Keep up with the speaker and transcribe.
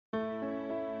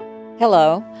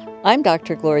Hello, I'm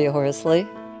Dr. Gloria Horsley.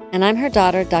 And I'm her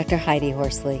daughter, Dr. Heidi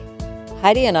Horsley.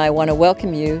 Heidi and I want to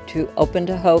welcome you to Open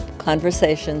to Hope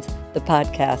Conversations, the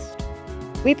podcast.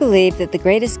 We believe that the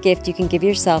greatest gift you can give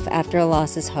yourself after a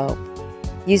loss is hope,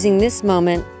 using this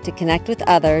moment to connect with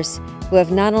others who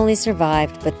have not only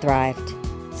survived but thrived.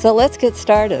 So let's get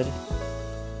started.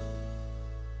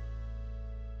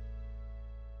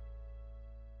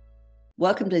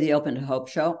 Welcome to the Open to Hope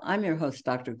Show. I'm your host,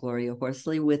 Dr. Gloria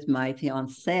Horsley, with my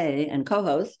fiancé and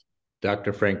co-host,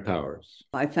 Dr. Frank Powers.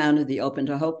 I founded the Open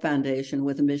to Hope Foundation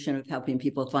with a mission of helping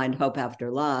people find hope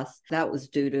after loss. That was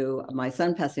due to my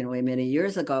son passing away many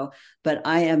years ago, but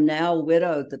I am now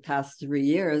widowed the past 3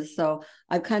 years. So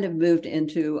I've kind of moved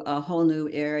into a whole new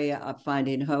area of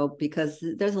finding hope because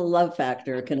there's a love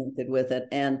factor connected with it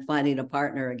and finding a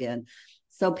partner again.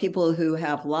 So people who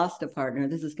have lost a partner,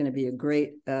 this is going to be a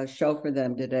great show for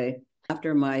them today.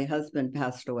 After my husband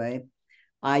passed away,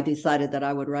 I decided that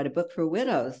I would write a book for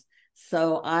widows.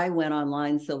 So I went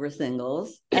online, Silver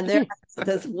Singles, and there's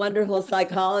this wonderful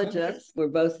psychologist. We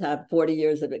both have 40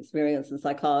 years of experience in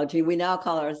psychology. We now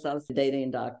call ourselves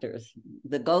dating doctors,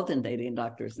 the golden dating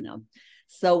doctors now.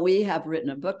 So we have written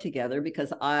a book together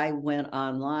because I went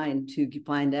online to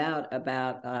find out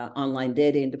about online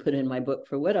dating to put in my book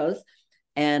for widows.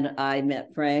 And I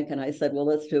met Frank and I said, well,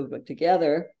 let's do a book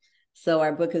together. So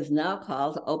our book is now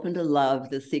called Open to Love,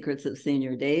 The Secrets of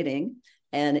Senior Dating.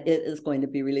 And it is going to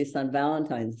be released on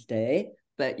Valentine's Day,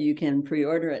 but you can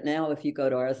pre-order it now if you go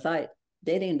to our site,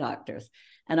 Dating Doctors.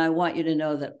 And I want you to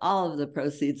know that all of the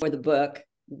proceeds for the book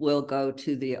will go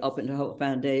to the Open to Hope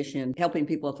Foundation, helping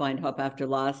people find hope after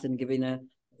loss and giving a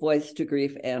voice to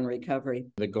grief and recovery.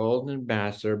 The Golden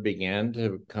Ambassador began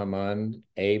to come on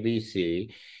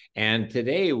ABC. And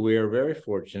today we're very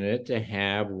fortunate to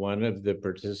have one of the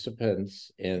participants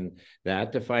in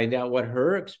that to find out what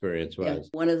her experience was. Yeah.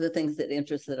 One of the things that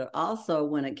interested her also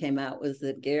when it came out was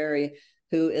that Gary,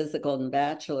 who is the Golden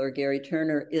Bachelor, Gary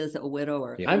Turner, is a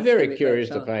widower. Yeah. I'm very curious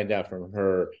to find out from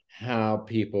her how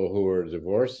people who are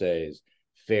divorcees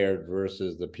fared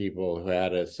versus the people who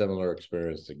had a similar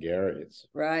experience to Gary's.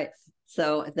 Right.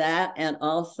 So that, and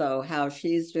also how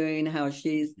she's doing, how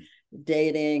she's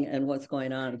dating and what's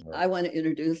going on. I want to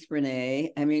introduce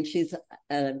Renee. I mean, she's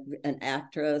an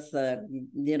actress, a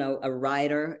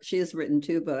writer. She has written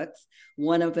 2 books.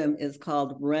 One of them is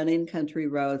called Running Country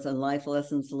Roads and Life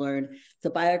Lessons Learned. It's a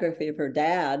biography of her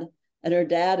dad. And her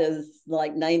dad is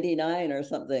like 99 or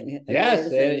something.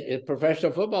 Yes, a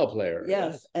professional football player.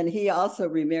 Yes, and he also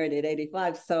remarried at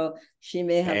 85, so she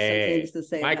may have some things to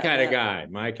say. My kind of guy.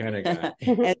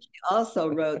 And she also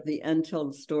wrote the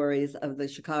untold stories of the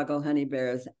Chicago Honey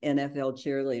Bears NFL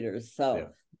cheerleaders. So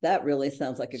that really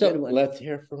sounds like a good one. Let's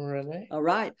hear from Renee. All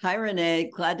right. Hi, Renee.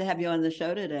 Glad to have you on the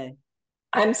show today.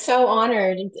 I'm so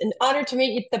honored. It's an honor to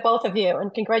meet the both of you,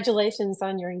 and congratulations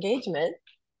on your engagement.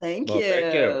 Thank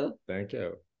you. Thank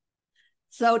you.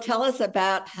 So tell us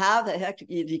about how the heck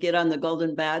did you get on the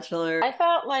Golden Bachelor? I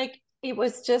felt like it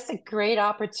was just a great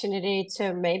opportunity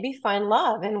to maybe find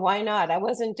love, and why not? I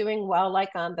wasn't doing well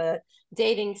like on the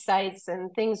dating sites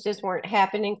and things just weren't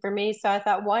happening for me. So I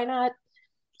thought, why not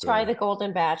try the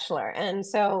Golden Bachelor? And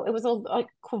so it was a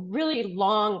really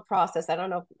long process. I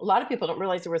don't know, a lot of people don't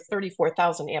realize there were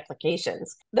 34,000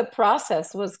 applications. The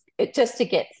process was, just to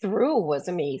get through was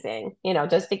amazing,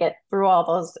 just to get through all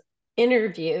those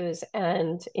interviews.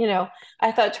 And,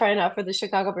 I thought trying out for the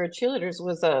Chicago Bear cheerleaders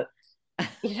was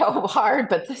hard,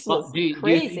 but this was crazy.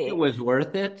 Do you think it was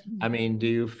worth it? I mean, do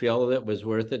you feel it was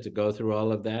worth it to go through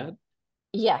all of that?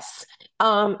 Yes.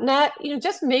 Not,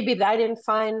 just maybe that I didn't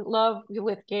find love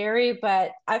with Gary,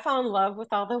 but I found love with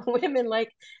all the women.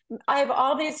 Like, I have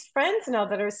all these friends now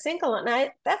that are single, and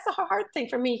that's a hard thing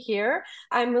for me here.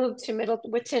 I moved to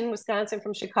Middleton, Wisconsin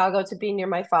from Chicago to be near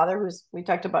my father, who's, we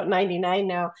talked about 99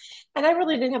 now. And I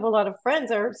really didn't have a lot of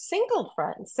friends or single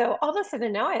friends. So all of a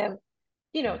sudden now I have,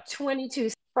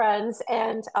 22 friends,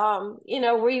 and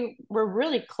we're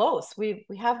really close. We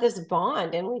have this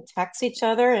bond, and we text each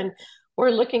other, and we're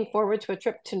looking forward to a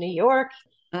trip to New York.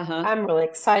 I'm really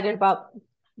excited about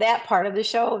that part of the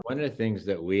show. One of the things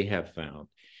that we have found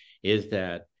is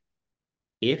that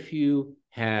if you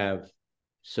have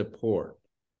support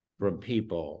from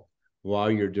people while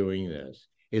you're doing this,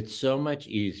 it's so much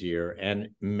easier and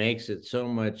makes it so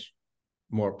much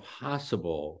more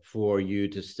possible for you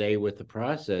to stay with the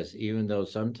process, even though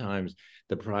sometimes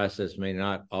the process may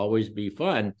not always be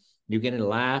fun. You can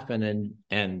laugh and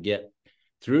get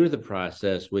through the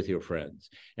process with your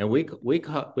friends. And we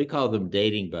call them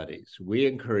dating buddies. We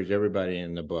encourage everybody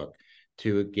in the book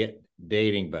to get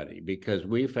dating buddy, because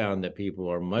we found that people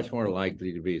are much more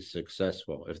likely to be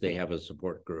successful if they have a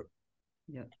support group.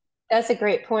 Yeah. That's a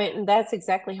great point. And that's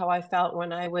exactly how I felt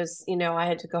when I was, I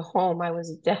had to go home. I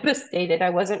was devastated.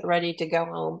 I wasn't ready to go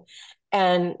home.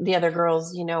 And the other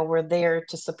girls, were there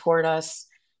to support us.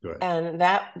 Right. And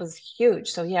that was huge.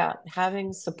 So yeah,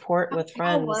 having support with How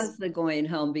friends. was the going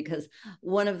home? Because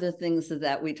one of the things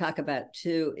that we talk about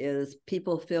too is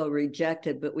people feel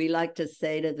rejected, but we like to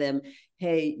say to them,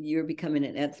 hey, you're becoming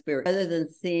an expert. Rather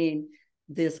than seeing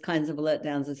these kinds of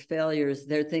letdowns as failures,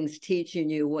 they're things teaching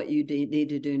you what you need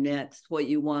to do next, what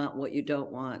you want, what you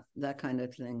don't want, that kind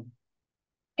of thing.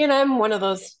 And I'm one of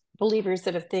those believers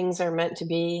that if things are meant to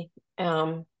be,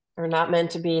 or not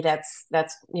meant to be, that's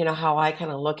how I kind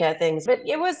of look at things. But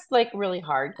it was like really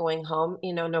hard going home.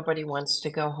 Nobody wants to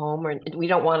go home, or we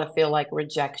don't want to feel like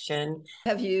rejection.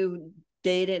 Have you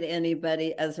dated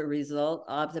anybody as a result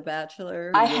of The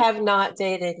Bachelor? I have not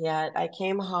dated yet. I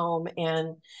came home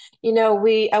and,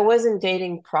 I wasn't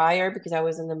dating prior because I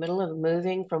was in the middle of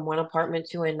moving from one apartment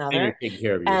to another. Taking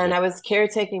care of And I was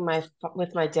caretaking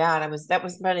with my dad. That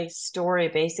was my story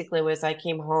basically, was I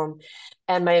came home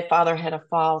and my father had a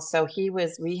fall. So he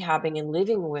was rehabbing and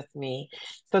living with me.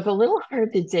 So it's a little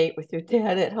hard to date with your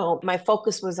dad at home. My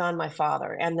focus was on my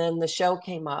father. And then the show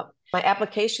came up. My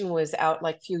application was out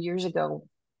like a few years ago,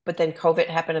 but then COVID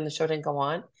happened and the show didn't go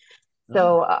on.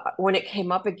 So when it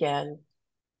came up again,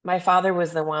 my father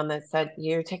was the one that said,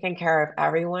 you're taking care of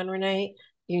everyone, Renee.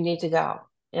 You need to go.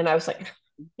 And I was like,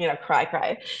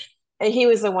 cry. And he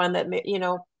was the one that,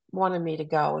 wanted me to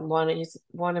go and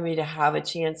wanted me to have a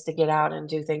chance to get out and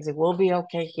do things. It will be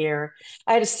okay here.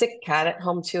 I had a sick cat at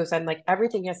home too. So I'm like,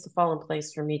 everything has to fall in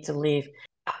place for me to leave.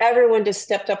 Everyone just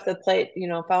stepped up to the plate,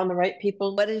 found the right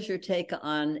people. What is your take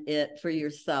on it for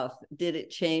yourself? Did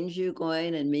it change you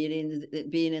going and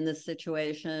being in this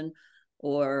situation?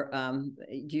 Or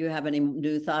do you have any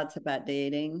new thoughts about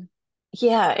dating?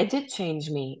 Yeah, it did change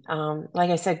me.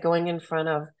 Like I said, going in front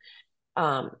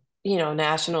of,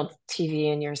 national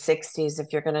TV in your 60s,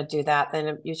 if you're going to do that,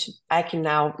 then I can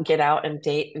now get out and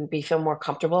date and feel more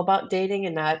comfortable about dating,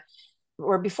 and not,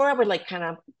 or before I would like kind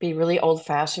of be really old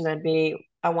fashioned.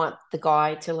 I want the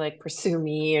guy to like pursue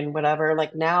me and whatever.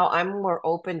 Like now I'm more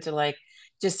open to like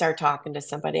just start talking to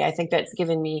somebody. I think that's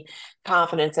given me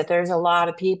confidence that there's a lot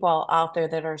of people out there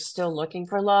that are still looking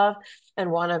for love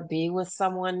and want to be with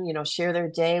someone, share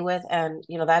their day with. And,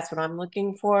 that's what I'm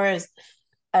looking for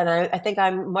and I think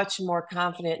I'm much more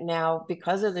confident now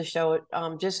because of the show.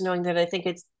 Just knowing that I think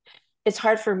it's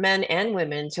hard for men and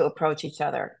women to approach each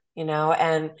other,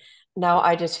 and now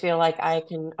I just feel like I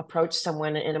can approach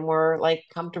someone in a more like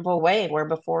comfortable way, where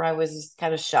before I was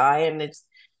kind of shy, and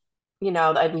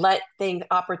I'd let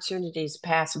opportunities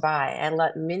pass by and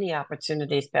let many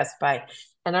opportunities pass by.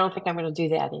 And I don't think I'm going to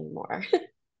do that anymore.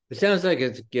 It sounds like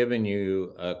it's given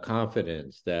you a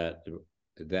confidence that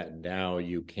now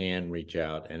you can reach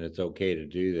out and it's okay to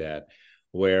do that.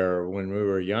 Where when we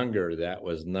were younger, that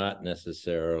was not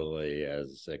necessarily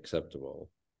as acceptable.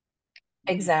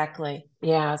 Exactly.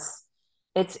 Yes.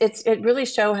 It really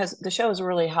the show has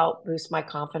really helped boost my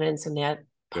confidence in that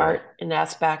part and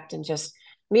aspect, and just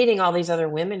meeting all these other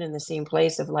women in the same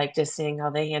place of like just seeing how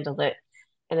they handled it.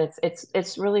 And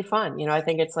it's really fun. I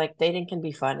think it's like dating can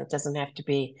be fun. It doesn't have to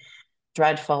be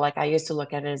dreadful. Like I used to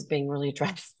look at it as being really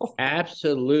dreadful.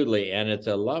 Absolutely. And it's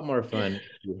a lot more fun if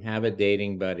you have a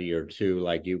dating buddy or two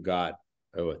like you got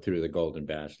through the Golden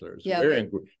Bachelors. Yeah. We're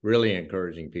really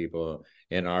encouraging people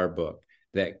in our book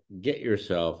that get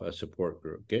yourself a support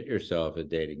group, get yourself a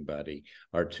dating buddy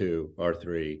or two or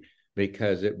three,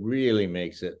 because it really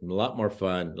makes it a lot more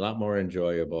fun, a lot more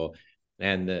enjoyable.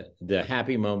 And the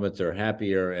happy moments are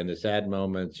happier, and the sad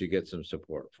moments, you get some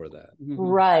support for that.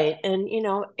 Right. And,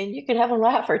 and you can have a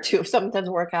laugh or two if something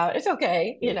doesn't work out. It's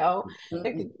okay.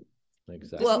 Exactly.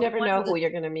 Just never know who you're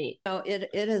going to meet. It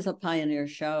is a pioneer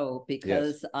show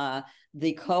because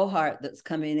the cohort that's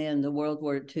coming in, the World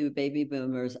War II baby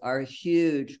boomers, are a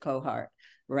huge cohort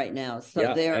right now. So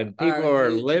and people are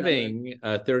living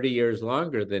 30 years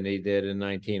longer than he did in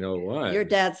 1901. Your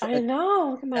dad's I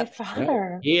know, look at my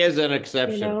father. He is an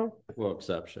exception. Full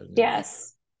exception.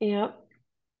 Yes. Yep.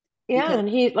 Yeah. And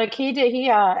he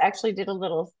actually did a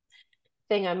little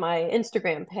thing on my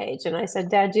Instagram page, and I said,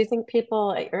 Dad, do you think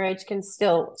people at your age can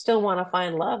still want to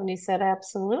find love? And he said,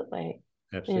 absolutely.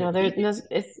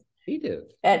 He did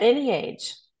at any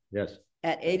age. Yes.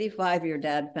 At 85, your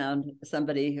dad found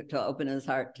somebody to open his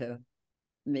heart to.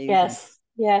 Amazing.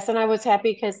 Yes. And I was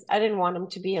happy because I didn't want him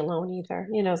to be alone either.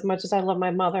 As much as I love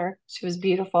my mother, she was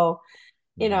beautiful.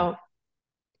 He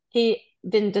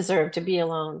didn't deserve to be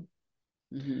alone.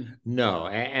 No,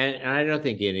 and I don't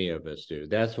think any of us do.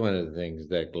 That's one of the things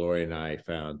that Gloria and I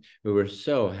found. We were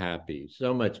so happy,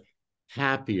 so much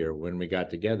happier when we got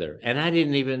together. And I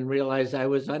didn't even realize I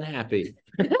was unhappy.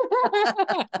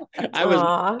 I was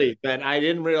happy, but I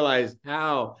didn't realize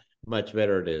how much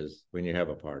better it is when you have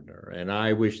a partner. And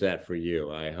I wish that for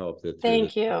you. I hope that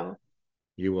Thank you.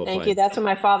 You will. Thank you. That's what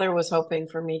my father was hoping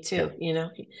for me too. Yeah. You know,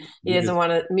 he doesn't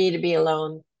want me to be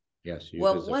alone. Yes.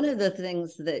 Well, one of the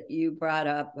things that you brought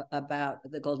up about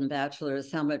The Golden Bachelor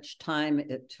is how much time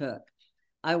it took.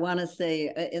 I want to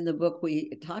say in the book,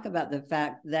 we talk about the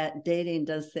fact that dating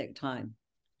does take time.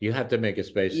 You have to make a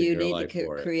space in your life. You need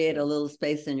to create a little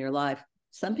space in your life.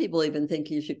 Some people even think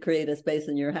you should create a space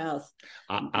in your house.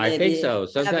 I think so.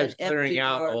 Sometimes clearing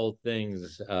out old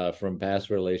things from past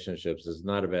relationships is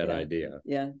not a bad idea.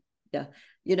 Yeah. Yeah.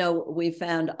 You know, we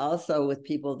found also with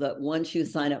people that once you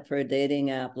sign up for a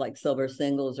dating app like Silver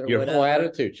Singles or your whole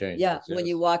attitude changes. Yeah. Yes. When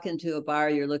you walk into a bar,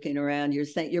 you're looking around, you're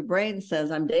saying, your brain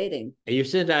says, I'm dating. You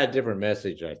send out a different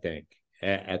message, I think,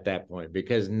 at that point,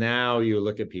 because now you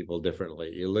look at people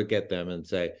differently. You look at them and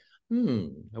say, I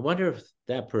wonder if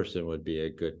that person would be a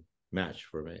good match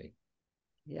for me.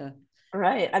 Yeah.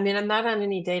 Right. I mean, I'm not on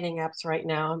any dating apps right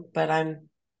now, but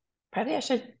I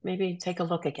should maybe take a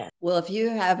look again. Well, if you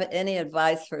have any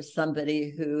advice for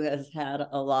somebody who has had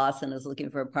a loss and is looking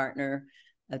for a partner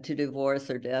to divorce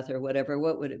or death or whatever,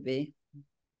 what would it be?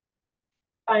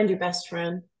 Find your best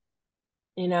friend.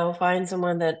 You know, find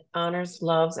someone that honors,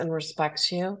 loves, and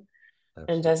respects you.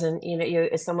 Absolutely. And doesn't, you know,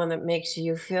 is someone that makes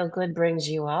you feel good, brings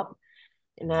you up,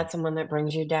 and not someone that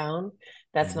brings you down.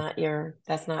 That's not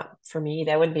for me.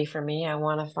 That would be for me. I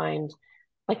want to find,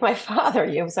 like my father,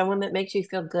 you know, someone that makes you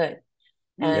feel good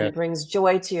and brings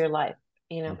joy to your life,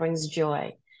 you know, brings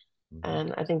joy.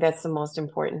 And I think that's the most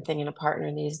important thing in a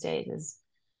partner these days is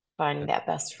finding that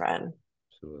best friend.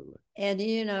 Absolutely. And,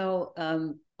 you know,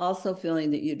 also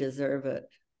feeling that you deserve it.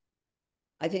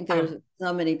 I think there's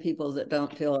so many people that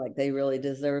don't feel like they really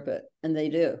deserve it, and they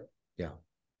do. Yeah.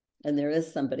 And there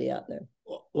is somebody out there.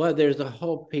 Well, there's a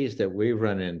whole piece that we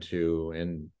run into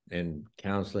in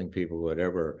counseling people,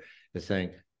 whatever, is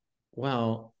saying,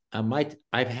 well,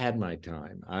 I've had my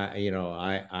time.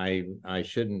 I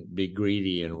shouldn't be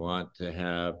greedy and want to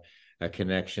have a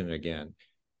connection again.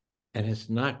 And it's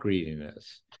not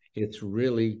greediness. It's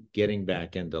really getting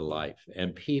back into life.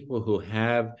 And people who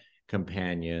have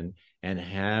companion and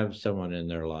have someone in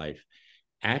their life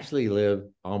actually live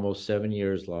almost 7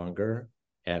 years longer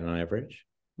at an average.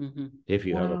 If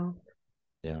you have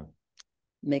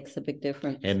makes a big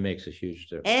difference. And makes a huge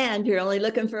difference. And you're only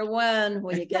looking for one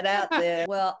when you get out there.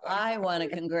 Well, I want to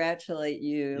congratulate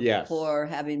you for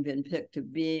having been picked to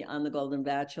be on The Golden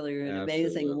Bachelor. You're an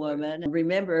amazing woman. And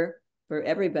remember, for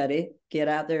everybody, get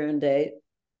out there and date.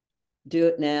 Do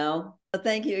it now. Well,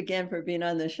 thank you again for being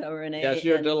on the show, Renee. Yes,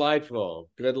 you're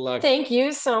delightful. Good luck. Thank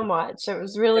you so much. It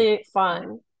was really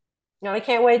fun. I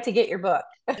can't wait to get your book.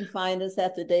 You can find us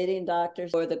at the Dating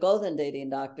Doctors or the Golden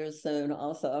Dating Doctors soon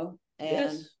also.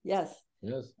 And yes.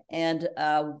 And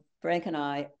Frank and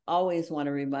I always want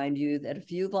to remind you that if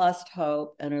you've lost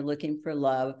hope and are looking for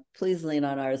love, please lean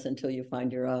on ours until you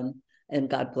find your own. And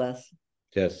God bless.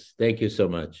 Yes. Thank you so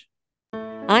much.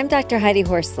 I'm Dr. Heidi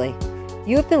Horsley.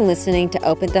 You have been listening to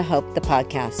Open to Hope, the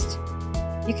podcast.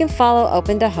 You can follow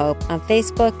Open to Hope on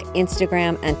Facebook,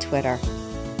 Instagram, and Twitter.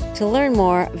 To learn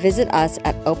more, visit us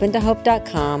at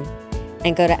opentohope.com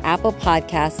and go to Apple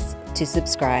Podcasts to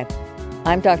subscribe.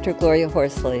 I'm Dr. Gloria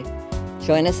Horsley.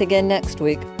 Join us again next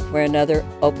week for another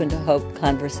Open to Hope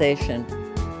conversation,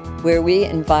 where we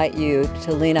invite you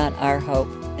to lean on our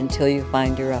hope until you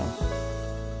find your own.